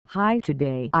Hi,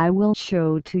 today I will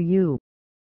show to you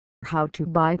how to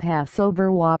bypass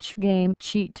Overwatch game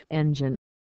cheat engine.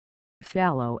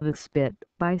 Follow the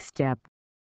step-by-step.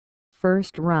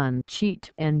 First, run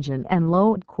cheat engine and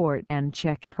load court and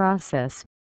check process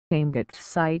Aimbot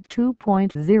Site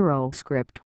 2.0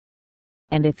 script.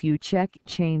 And if you check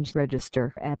change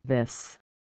register at this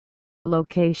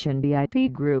location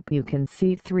EIP group, you can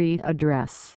see 3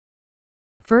 address.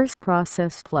 First,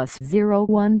 process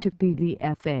 +01 to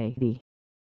PDF 80.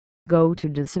 Go to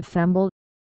disassemble.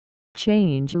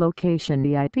 Change location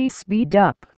EIP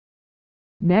SpeedUP.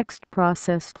 Next,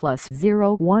 process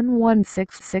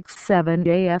 +011667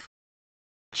 AF.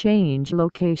 Change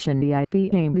location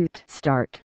EIP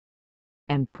AimBotStart.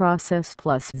 And process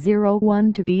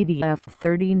 +01 to PDF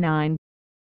 39.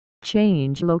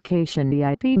 Change location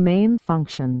EIP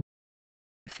MainFunction.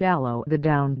 Follow the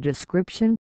down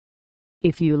description.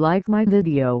 If you like my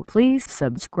video, please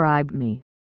subscribe me.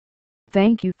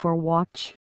 Thank you for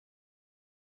watch.